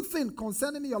new thing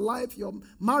concerning your life, your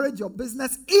marriage, your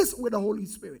business is with the Holy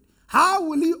Spirit. How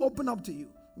will he open up to you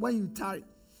when you tarry?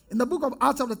 In the book of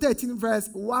Acts chapter 13, verse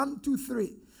 1 to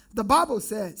 3, the Bible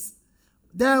says,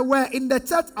 there were in the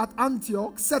church at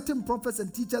Antioch certain prophets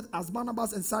and teachers as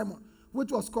Barnabas and Simon,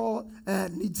 which was called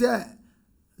Niger,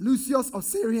 Lucius of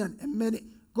Syrian, and many.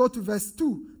 Go to verse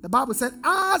 2. The Bible said,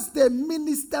 as they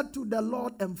ministered to the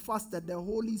Lord and fasted, the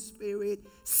Holy Spirit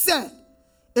said,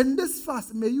 in this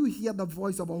fast, may you hear the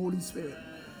voice of the Holy Spirit.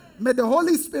 May the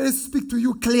Holy Spirit speak to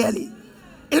you clearly.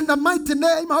 In the mighty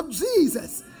name of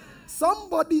Jesus.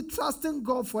 Somebody trusting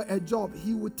God for a job,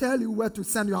 he will tell you where to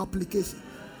send your application.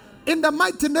 In the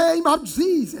mighty name of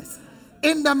Jesus.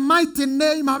 In the mighty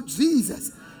name of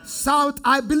Jesus. Shout,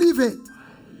 I believe it.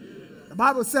 The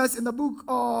Bible says in the book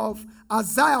of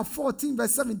Isaiah 14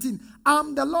 verse 17,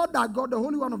 I'm the Lord thy God, the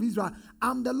Holy One of Israel.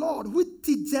 I'm the Lord who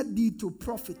teacheth thee to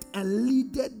profit and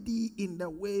leadeth thee in the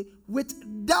way which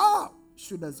thou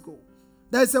shouldest go.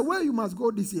 There is a way you must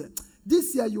go this year.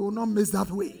 This year you will not miss that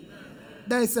way.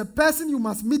 There is a person you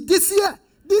must meet this year.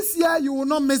 This year you will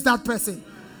not miss that person.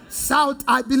 Shout,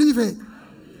 I believe it.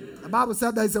 The Bible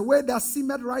said there is a way that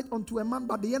seemeth right unto a man,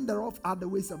 but the end thereof are the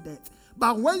ways of death.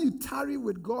 But when you tarry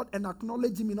with God and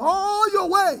acknowledge him in all your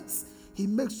ways, he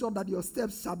makes sure that your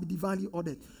steps shall be divinely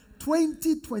ordered.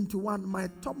 2021, my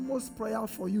topmost prayer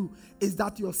for you is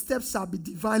that your steps shall be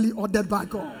divinely ordered by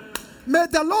God. May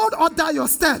the Lord order your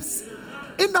steps.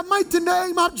 In the mighty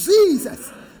name of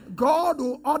Jesus, God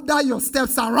will order your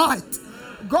steps aright.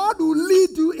 God will lead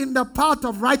you in the path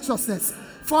of righteousness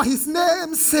for his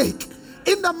name's sake.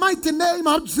 In the mighty name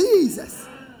of Jesus.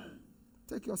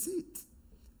 Take your seat.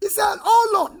 He said,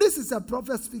 oh Lord, this is a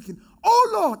prophet speaking. Oh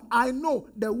Lord, I know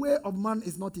the way of man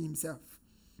is not in himself.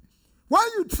 When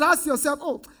you trust yourself,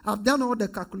 oh, I've done all the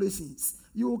calculations.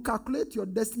 You will calculate your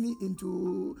destiny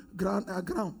into ground.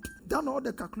 Done all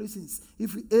the calculations.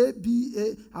 If A,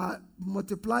 B, A,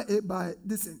 multiply A by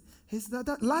this thing.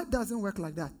 That life doesn't work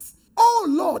like that. Oh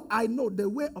Lord, I know the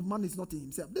way of man is not in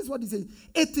himself. This is what he's saying.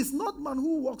 It is not man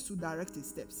who walks to direct his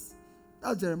steps.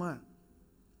 That's Jeremiah.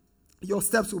 Your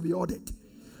steps will be ordered.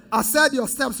 I said your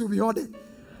steps will be ordered.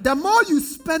 The more you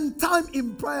spend time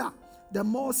in prayer, the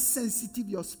more sensitive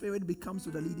your spirit becomes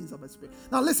to the leadings of the Spirit.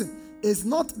 Now listen, it's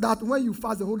not that when you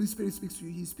fast, the Holy Spirit speaks to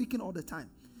you. He's speaking all the time.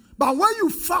 But when you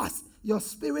fast, your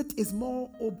spirit is more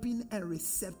open and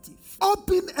receptive.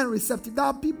 Open and receptive. There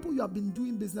are people you have been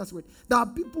doing business with. There are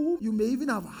people who you may even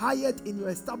have hired in your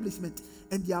establishment,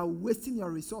 and they are wasting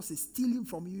your resources, stealing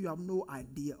from you have no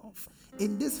idea of.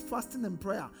 In this fasting and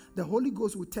prayer, the Holy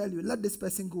Ghost will tell you, let this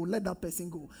person go, let that person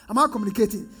go. Am I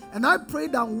communicating? And I pray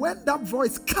that when that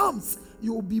voice comes,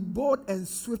 you will be bold and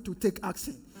swift to take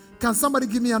action. Can somebody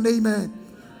give me an amen?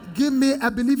 Give me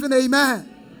a believing amen.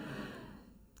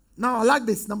 Now, I like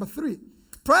this. Number 3,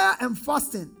 prayer and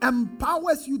fasting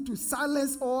empowers you to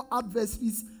silence all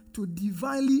adversaries, to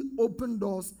divinely open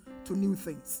doors to new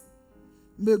things.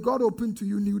 May God open to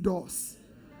you new doors.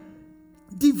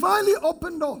 Divinely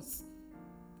open doors.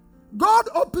 God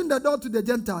opened the door to the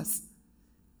Gentiles,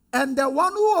 and the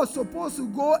one who was supposed to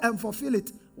go and fulfill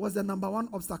it was the number 1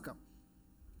 obstacle.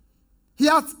 He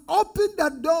has opened the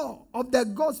door of the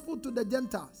gospel to the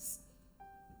Gentiles.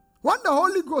 When the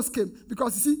Holy Ghost came,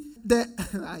 because you see,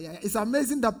 it's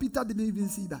amazing that Peter didn't even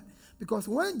see that. Because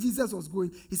when Jesus was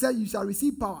going, he said, you shall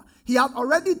receive power. He had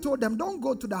already told them, don't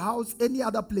go to the house, any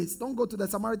other place. Don't go to the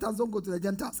Samaritans, don't go to the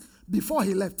Gentiles. Before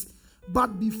he left.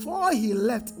 But before he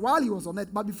left, while he was on earth,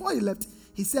 but before he left,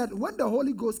 he said, when the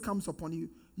Holy Ghost comes upon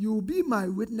you, you will be my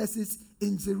witnesses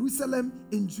in Jerusalem,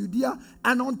 in Judea,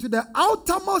 and unto the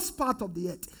outermost part of the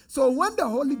earth. So when the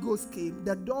Holy Ghost came,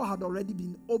 the door had already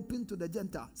been opened to the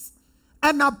Gentiles.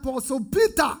 And Apostle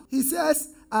Peter, he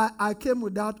says, I came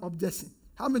without objection.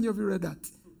 How many of you read that?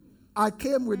 I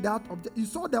came without objection. You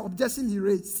saw the objection he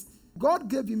raised. God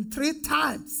gave him 3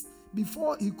 times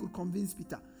before he could convince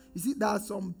Peter. You see, there are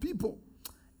some people,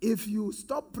 if you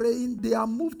stop praying, they are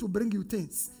moved to bring you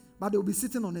things, but they will be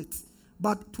sitting on it.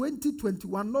 But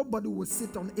 2021, nobody will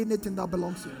sit on anything that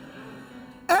belongs to you.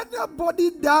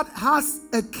 Anybody that has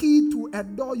a key to a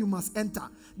door you must enter,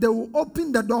 they will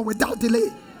open the door without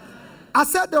delay. I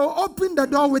said they will open the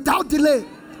door without delay.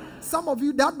 Some of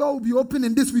you, that door will be open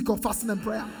in this week of fasting and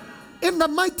prayer. In the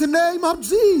mighty name of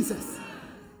Jesus.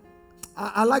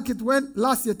 I like it when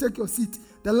last year, take your seat.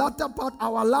 The latter part,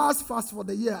 our last fast for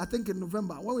the year, I think in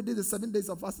November, when we did the 7 days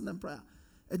of fasting and prayer.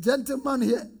 A gentleman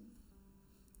here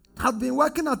had been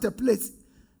working at a place.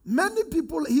 Many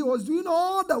people, he was doing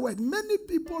all the work. Many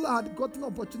people had gotten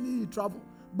opportunity to travel.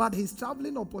 But his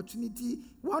traveling opportunity,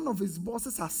 one of his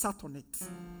bosses has sat on it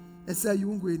and said, you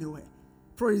won't go anywhere.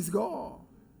 Praise God.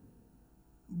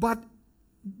 But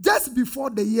just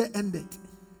before the year ended,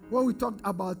 when we talked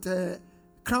about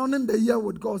crowning the year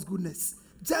with God's goodness,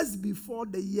 just before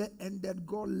the year ended,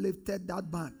 God lifted that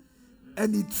ban.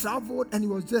 And he traveled and he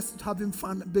was just having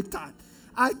fun big time.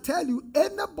 I tell you,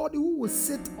 anybody who will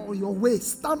sit on your way,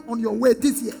 stand on your way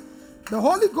this year, the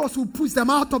Holy Ghost will push them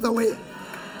out of the way.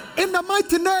 In the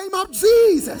mighty name of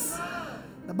Jesus.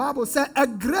 The Bible said, a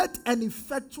great and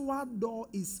effectual door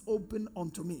is open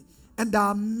unto me. And there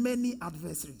are many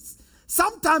adversaries.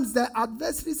 Sometimes the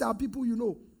adversaries are people you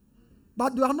know,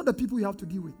 but they are not the people you have to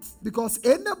deal with. Because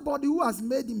anybody who has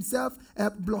made himself a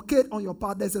blockade on your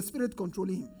path, there's a spirit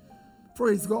controlling him.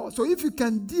 Praise God. So if you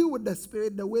can deal with the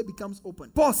spirit, the way becomes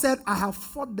open. Paul said, I have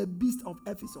fought the beast of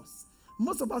Ephesus.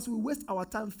 Most of us will waste our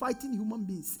time fighting human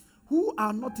beings who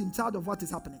are not in charge of what is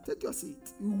happening. Take your seat.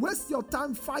 You waste your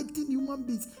time fighting human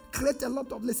beings. Create a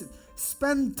lot of,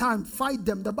 spend time, fight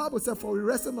them. The Bible says, for we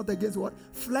wrestle not against what?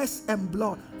 Flesh and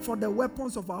blood. For the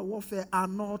weapons of our warfare are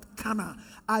not carnal.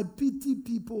 I pity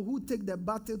people who take the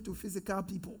battle to physical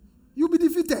people. You'll be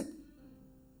defeated.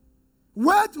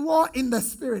 Wage war in the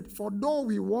spirit, for though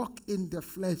we walk in the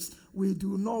flesh, we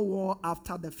do not war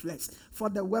after the flesh. For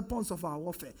the weapons of our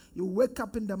warfare, you wake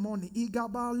up in the morning, you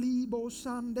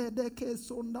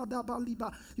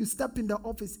step in the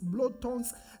office, blow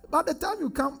tongues. By the time you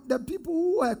come, the people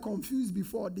who were confused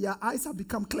before, their eyes have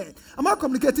become clear. Am I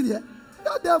communicating here?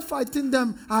 They're fighting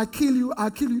them, I kill you.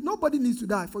 Nobody needs to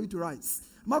die for you to rise.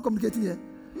 Am I communicating here?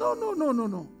 No.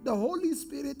 The Holy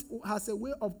Spirit has a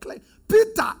way of clearing.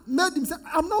 Peter made himself,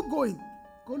 I'm not going. The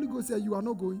Holy Ghost said, you are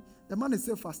not going. The man is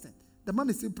still fasting. The man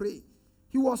is still praying.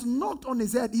 He was knocked on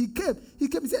his head. He came, he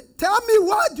said, tell me,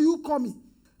 why do you call me?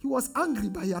 He was angry,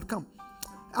 but he had come.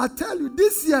 I tell you,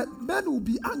 this year, men will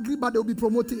be angry, but they will be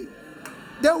promoted.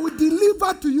 They will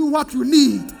deliver to you what you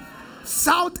need.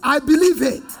 Shout, I believe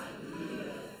it.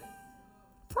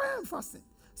 Prayer and fasting.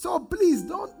 So please,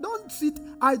 don't treat,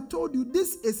 I told you,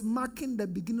 this is marking the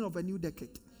beginning of a new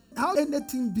decade. How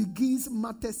anything begins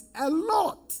matters a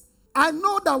lot. I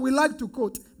know that we like to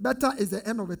quote, better is the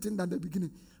end of a thing than the beginning.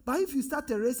 But if you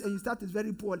start a race and you start it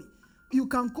very poorly, you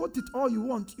can quote it all you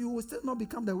want, you will still not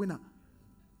become the winner.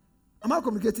 Am I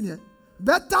communicating here?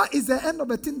 Better is the end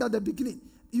of a thing than the beginning.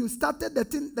 You started the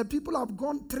thing, the people have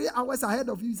gone 3 hours ahead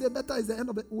of you. You say better is the end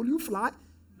of it. Will you fly?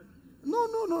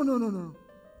 No.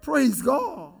 Praise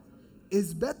God.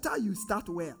 It's better you start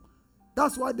well.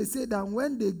 That's why they say that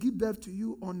when they give birth to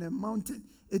you on a mountain,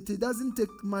 it doesn't take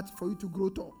much for you to grow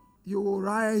tall. You will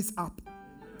rise up.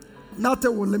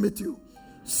 Nothing will limit you.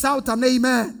 Shout an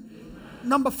amen.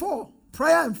 Number 4,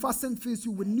 prayer and fasting fills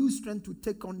you with new strength to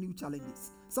take on new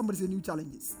challenges. Somebody say new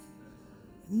challenges.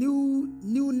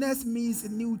 Newness means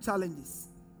new challenges.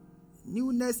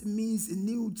 Newness means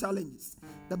new challenges.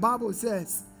 The Bible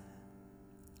says,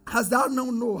 has thou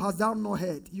not known, has thou not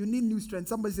heard? You need new strength.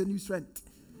 Somebody say new strength.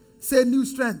 Say new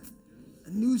strength.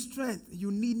 New strength.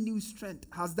 You need new strength.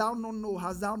 Has thou not known,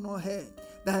 has thou not heard?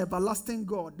 The everlasting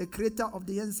God, the creator of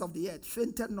the ends of the earth,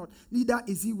 fainted not, neither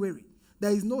is he weary. There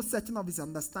is no searching of his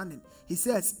understanding. He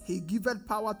says, he giveth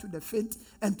power to the faint,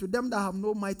 and to them that have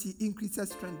no might, he increases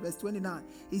strength. Verse 29.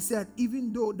 He said,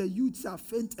 even though the youth shall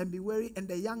faint and be weary, and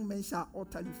the young men shall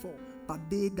utterly fall, but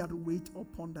they that wait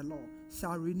upon the Lord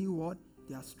shall renew what?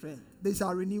 Their strength. They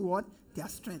shall renew what? Their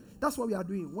strength. That's what we are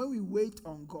doing. When we wait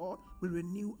on God, we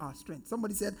renew our strength.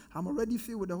 Somebody said, I'm already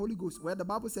filled with the Holy Ghost. Where the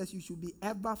Bible says you should be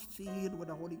ever filled with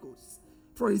the Holy Ghost.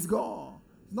 Praise God.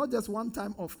 Not just one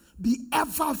time off. Be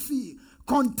ever filled.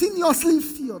 Continuously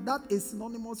filled. That is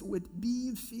synonymous with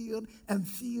being filled and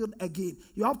filled again.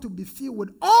 You have to be filled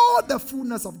with all the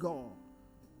fullness of God.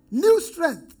 New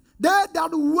strength. They that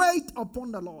wait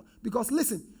upon the Lord. Because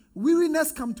listen,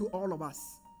 weariness comes to all of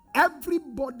us.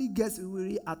 Everybody gets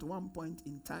weary at one point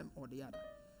in time or the other.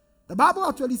 The Bible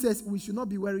actually says we should not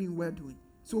be weary in well doing.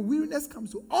 So weariness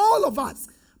comes to all of us.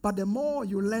 But the more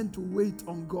you learn to wait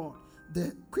on God,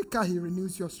 the quicker he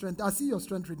renews your strength. I see your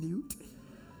strength renewed.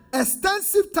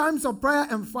 Extensive times of prayer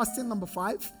and fasting, number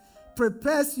 5,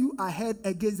 prepares you ahead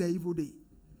against the evil day.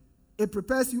 It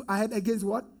prepares you ahead against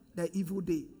what? The evil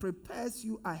day. Prepares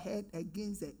you ahead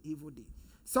against the evil day.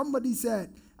 Somebody said,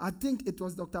 I think it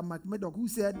was Dr. McMurdoch who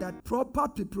said that proper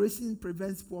preparation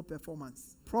prevents poor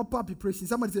performance. Proper preparation.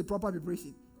 Somebody say proper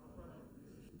preparation.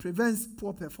 Prevents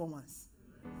poor performance.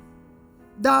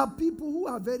 There are people who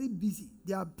are very busy.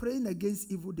 They are praying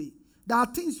against evil day. There are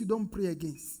things you don't pray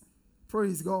against.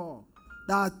 Praise God.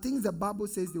 There are things the Bible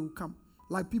says they will come.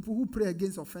 Like people who pray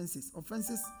against offenses.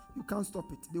 Offenses, you can't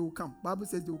stop it. They will come. Bible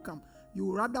says they will come.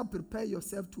 You rather prepare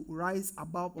yourself to rise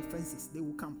above offenses. They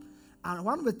will come. And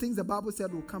one of the things the Bible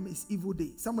said will come is evil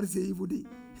day. Somebody say evil day.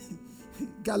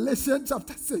 Galatians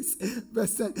chapter 6,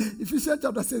 verse 10. Ephesians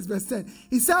chapter 6, verse 10.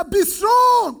 He said, be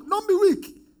strong, don't be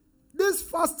weak. This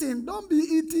fasting, don't be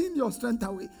eating your strength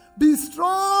away. Be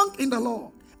strong in the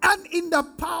Lord and in the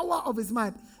power of his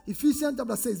might. Ephesians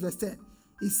chapter 6, verse 10.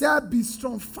 He said, be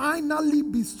strong. Finally,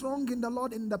 be strong in the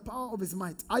Lord and in the power of his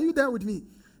might. Are you there with me?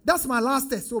 That's my last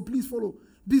test, so please follow.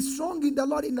 Be strong in the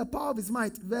Lord in the power of his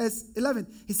might. Verse 11.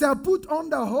 He said, put on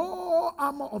the whole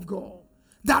armor of God,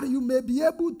 that you may be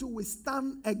able to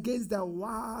withstand against the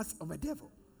wiles of the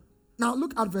devil. Now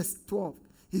look at verse 12.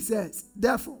 He says,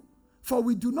 therefore, for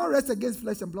we do not rest against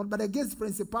flesh and blood, but against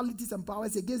principalities and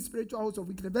powers, against spiritual hosts of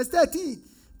wickedness. Verse 13.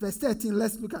 Verse 13,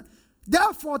 let's look at.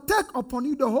 Therefore, take upon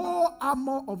you the whole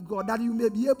armor of God, that you may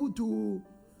be able to,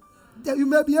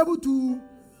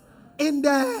 in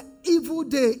the evil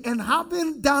day, and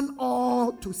having done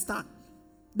all to stand.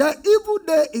 The evil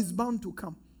day is bound to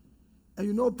come. And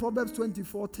you know Proverbs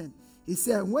 24:10. He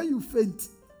said, when you faint,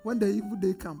 when the evil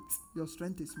day comes, your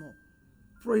strength is small.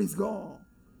 Praise God.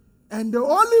 And the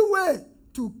only way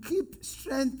to keep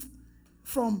strength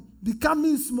from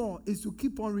becoming small is to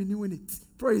keep on renewing it.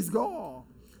 Praise God.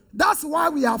 That's why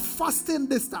we are fasting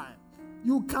this time.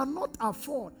 You cannot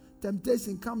afford.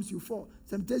 Temptation comes, you fall.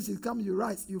 Temptation comes, you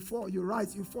rise, you fall, you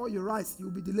rise, you fall, you rise.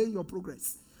 You'll be delaying your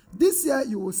progress. This year,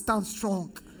 you will stand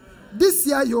strong. This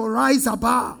year, you'll rise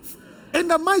above. In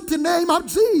the mighty name of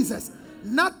Jesus,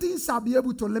 nothing shall be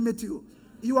able to limit you.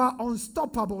 You are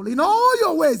unstoppable in all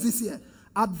your ways this year.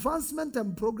 Advancement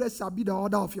and progress shall be the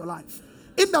order of your life.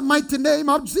 In the mighty name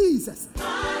of Jesus.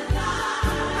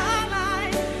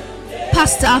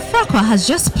 Pastor Afakwa has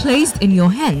just placed in your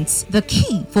hands the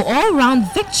key for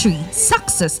all-round victory,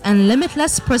 success, and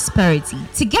limitless prosperity.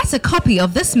 To get a copy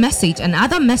of this message and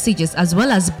other messages, as well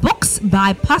as books,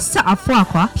 by Pastor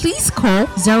Afuakwa, please call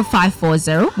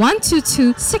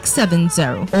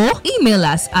 0540-122-670 or email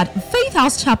us at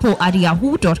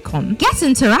faithhousechapel@yahoo.com. Get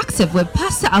interactive with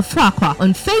Pastor Afuakwa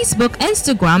on Facebook,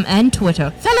 Instagram, and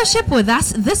Twitter. Fellowship with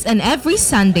us this and every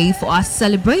Sunday for our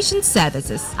celebration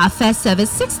services. Our first service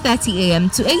 6:30 a.m.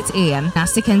 to 8 a.m. Our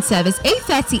second service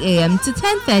 8:30 a.m. to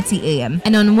 10:30 a.m.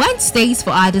 And on Wednesdays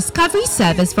for our discovery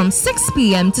service from 6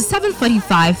 p.m. to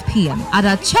 7:45 p.m. at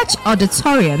our church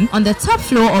auditorium on the top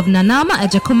floor of Nanama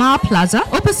Ejekumar Plaza,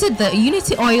 opposite the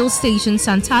Unity Oil Station,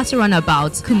 Santata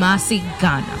Runabout, Kumasi,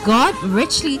 Ghana. God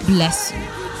richly bless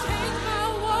you.